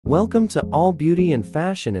Welcome to all beauty and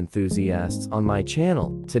fashion enthusiasts on my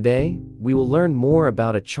channel. Today, we will learn more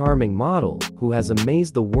about a charming model who has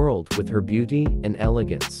amazed the world with her beauty and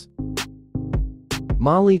elegance.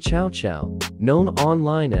 Molly ChaoChao, known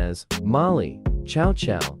online as Molly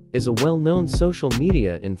ChaoChao, is a well-known social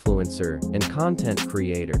media influencer and content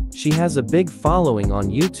creator. She has a big following on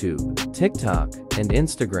YouTube, TikTok, and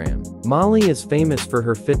Instagram. Molly is famous for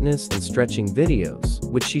her fitness and stretching videos,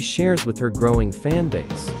 which she shares with her growing fan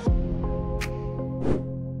base.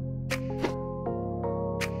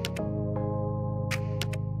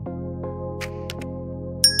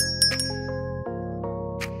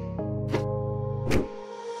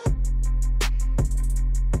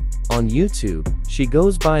 On YouTube, she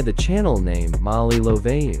goes by the channel name Molly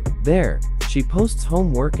Loveu. There, she posts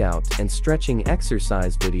home workout and stretching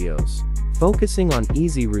exercise videos, focusing on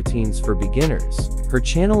easy routines for beginners. Her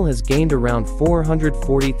channel has gained around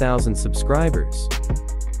 440,000 subscribers.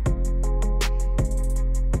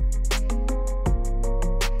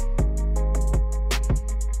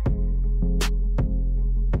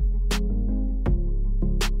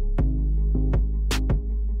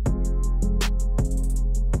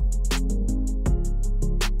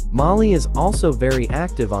 Molly is also very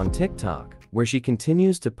active on TikTok, where she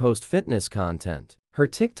continues to post fitness content. Her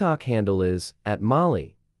TikTok handle is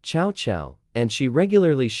 @Molly ChaoChao, and she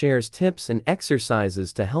regularly shares tips and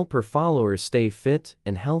exercises to help her followers stay fit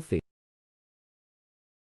and healthy.